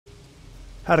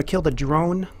How to kill the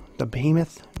drone, the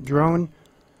Behemoth Drone.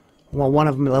 Well, one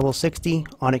of them level 60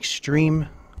 on extreme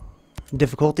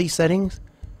difficulty settings.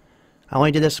 I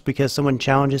only did this because someone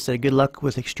challenged us, said good luck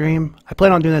with extreme. I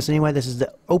plan on doing this anyway. This is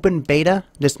the open beta.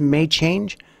 This may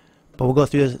change, but we'll go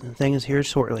through the things here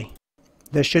shortly.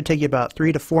 This should take you about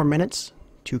 3 to 4 minutes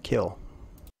to kill.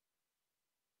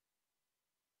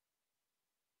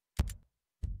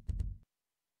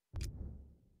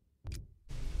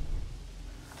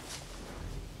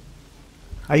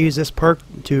 I use this perk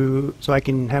so I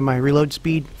can have my reload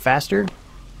speed faster.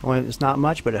 Well, it's not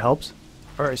much, but it helps,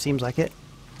 or it seems like it.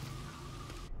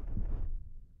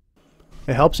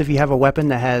 It helps if you have a weapon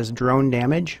that has drone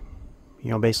damage. You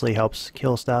know, basically helps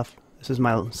kill stuff. This is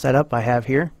my setup I have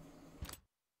here.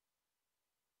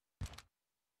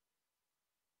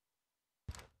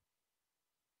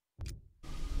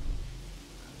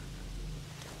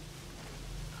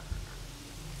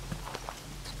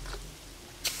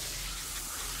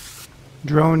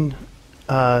 Drone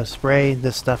spray,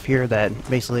 this stuff here that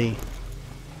basically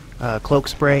cloak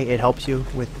spray, it helps you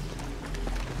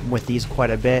with these quite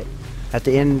a bit. At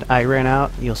the end I ran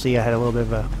out. You'll see I had a little bit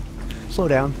of a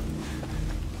slowdown.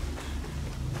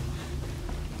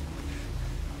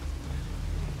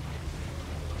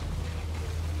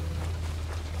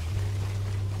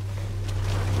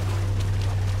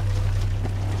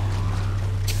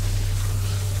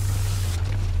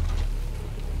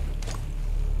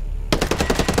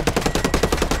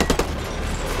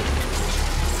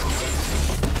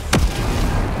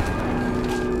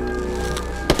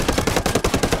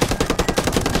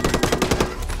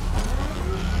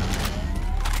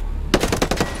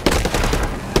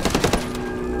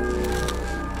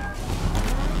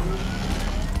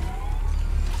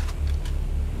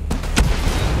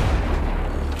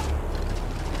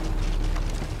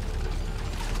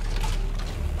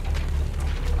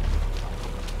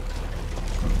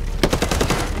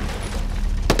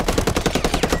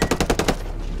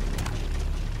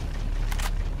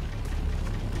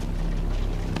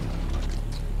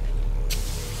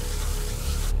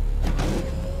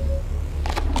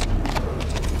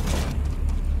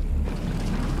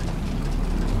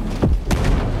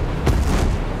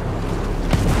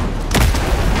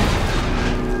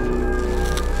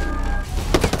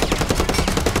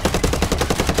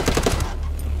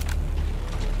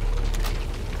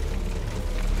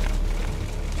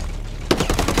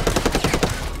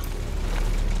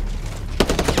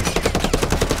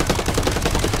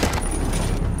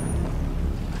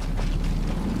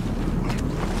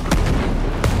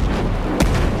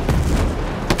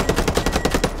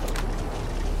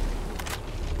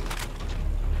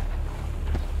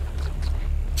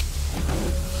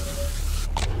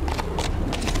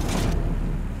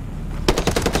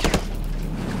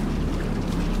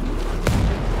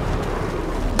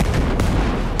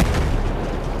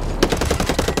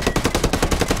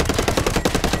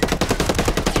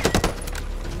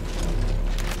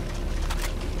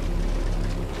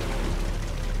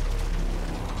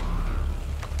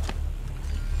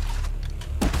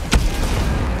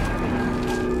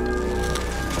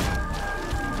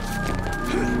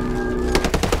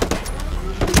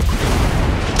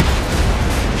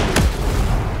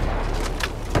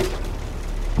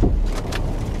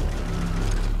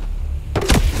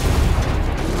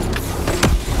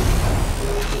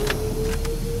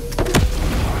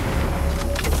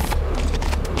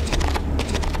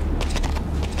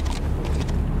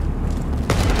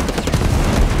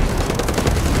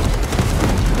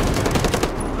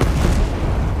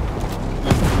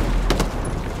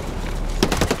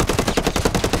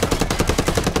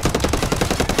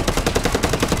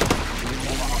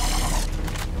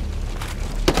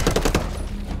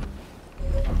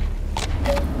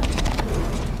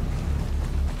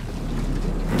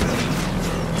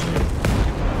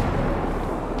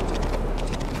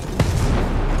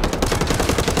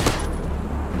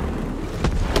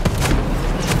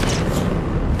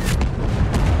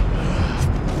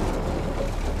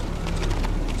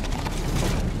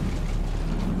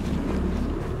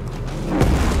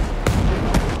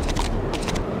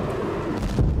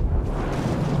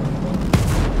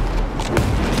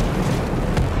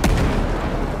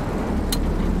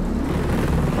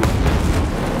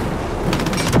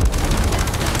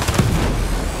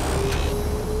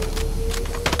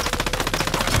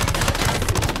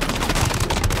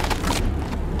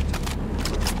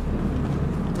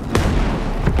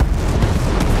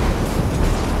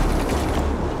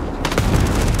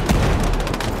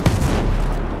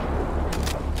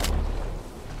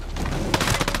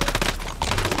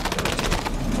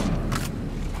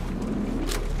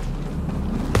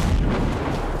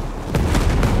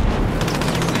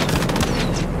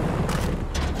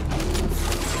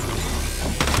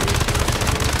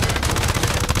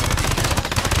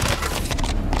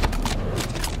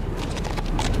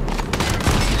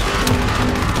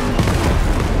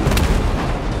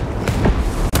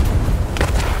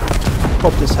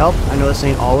 Hope this helped. I know this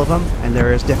ain't all of them, and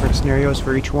there is different scenarios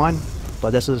for each one, but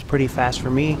this is pretty fast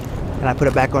for me, and I put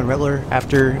it back on regular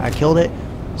after I killed it,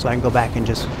 so I can go back and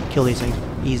just kill these things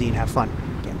easy and have fun.